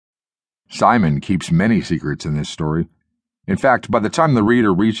Simon keeps many secrets in this story. In fact, by the time the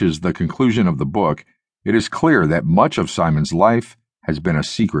reader reaches the conclusion of the book, it is clear that much of Simon's life has been a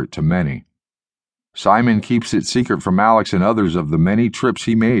secret to many. Simon keeps it secret from Alex and others of the many trips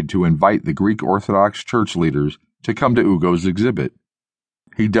he made to invite the Greek Orthodox Church leaders to come to Ugo's exhibit.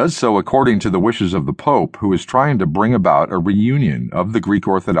 He does so according to the wishes of the Pope, who is trying to bring about a reunion of the Greek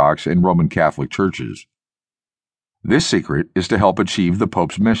Orthodox and Roman Catholic churches. This secret is to help achieve the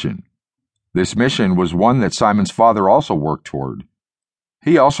Pope's mission. This mission was one that Simon's father also worked toward.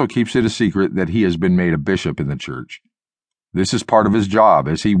 He also keeps it a secret that he has been made a bishop in the church. This is part of his job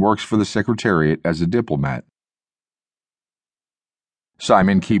as he works for the Secretariat as a diplomat.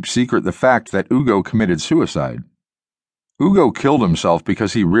 Simon keeps secret the fact that Ugo committed suicide. Ugo killed himself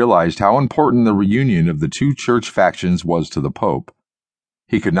because he realized how important the reunion of the two church factions was to the Pope.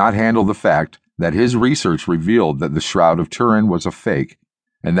 He could not handle the fact that his research revealed that the Shroud of Turin was a fake,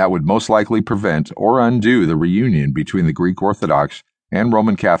 and that would most likely prevent or undo the reunion between the Greek Orthodox and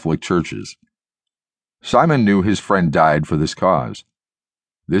Roman Catholic churches. Simon knew his friend died for this cause.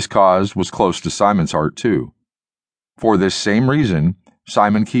 This cause was close to Simon's heart, too. For this same reason,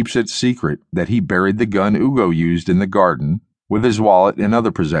 Simon keeps it secret that he buried the gun Ugo used in the garden with his wallet and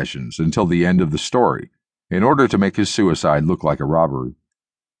other possessions until the end of the story, in order to make his suicide look like a robbery.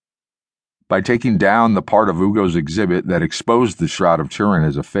 By taking down the part of Ugo's exhibit that exposed the Shroud of Turin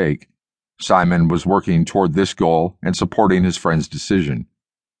as a fake, Simon was working toward this goal and supporting his friend's decision.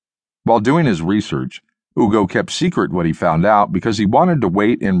 While doing his research, Ugo kept secret what he found out because he wanted to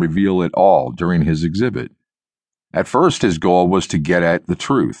wait and reveal it all during his exhibit. At first, his goal was to get at the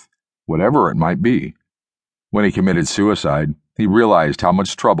truth, whatever it might be. When he committed suicide, he realized how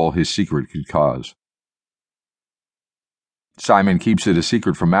much trouble his secret could cause. Simon keeps it a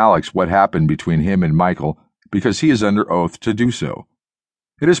secret from Alex what happened between him and Michael because he is under oath to do so.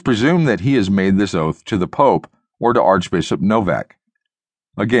 It is presumed that he has made this oath to the Pope or to Archbishop Novak.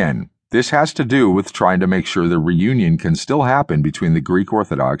 Again, this has to do with trying to make sure the reunion can still happen between the Greek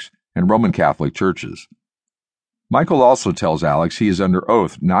Orthodox and Roman Catholic churches. Michael also tells Alex he is under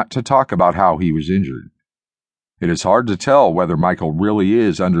oath not to talk about how he was injured. It is hard to tell whether Michael really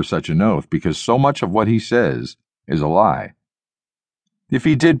is under such an oath because so much of what he says is a lie. If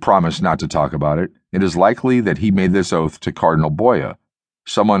he did promise not to talk about it, it is likely that he made this oath to Cardinal Boya,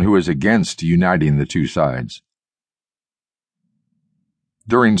 someone who is against uniting the two sides.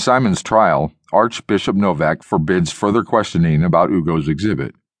 During Simon's trial, Archbishop Novak forbids further questioning about Ugo's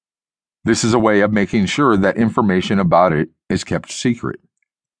exhibit. This is a way of making sure that information about it is kept secret.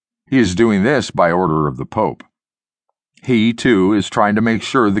 He is doing this by order of the Pope. He, too, is trying to make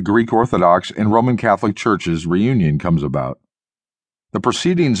sure the Greek Orthodox and Roman Catholic churches' reunion comes about. The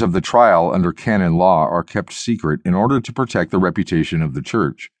proceedings of the trial under canon law are kept secret in order to protect the reputation of the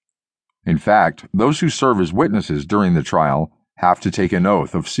church. In fact, those who serve as witnesses during the trial have to take an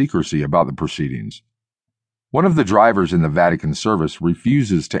oath of secrecy about the proceedings. One of the drivers in the Vatican service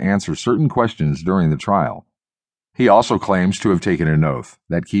refuses to answer certain questions during the trial. He also claims to have taken an oath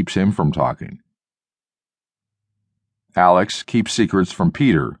that keeps him from talking. Alex keeps secrets from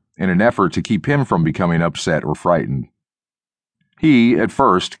Peter in an effort to keep him from becoming upset or frightened. He, at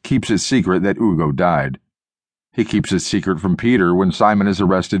first, keeps it secret that Ugo died. He keeps it secret from Peter when Simon is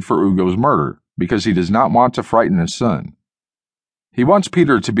arrested for Ugo's murder because he does not want to frighten his son. He wants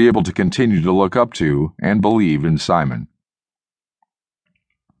Peter to be able to continue to look up to and believe in Simon.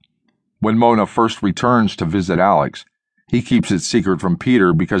 When Mona first returns to visit Alex, he keeps it secret from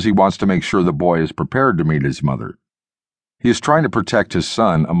Peter because he wants to make sure the boy is prepared to meet his mother. He is trying to protect his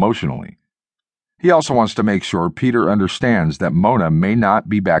son emotionally. He also wants to make sure Peter understands that Mona may not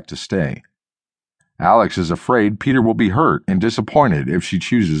be back to stay. Alex is afraid Peter will be hurt and disappointed if she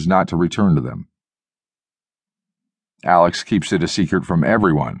chooses not to return to them. Alex keeps it a secret from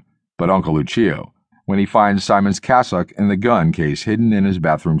everyone but Uncle Lucio when he finds Simon's cassock and the gun case hidden in his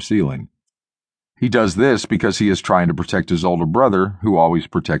bathroom ceiling. He does this because he is trying to protect his older brother, who always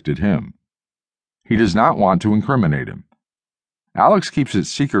protected him. He does not want to incriminate him. Alex keeps it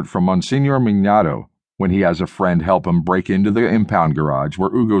secret from Monsignor Mignato when he has a friend help him break into the impound garage where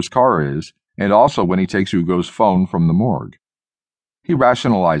Ugo's car is, and also when he takes Ugo's phone from the morgue. He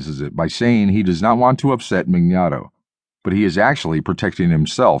rationalizes it by saying he does not want to upset Mignato, but he is actually protecting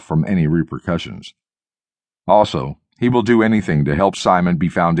himself from any repercussions. Also, he will do anything to help Simon be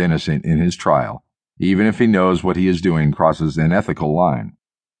found innocent in his trial, even if he knows what he is doing crosses an ethical line.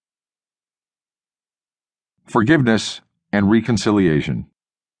 Forgiveness and reconciliation.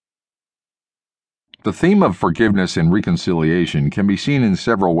 The theme of forgiveness and reconciliation can be seen in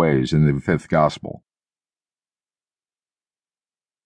several ways in the fifth gospel.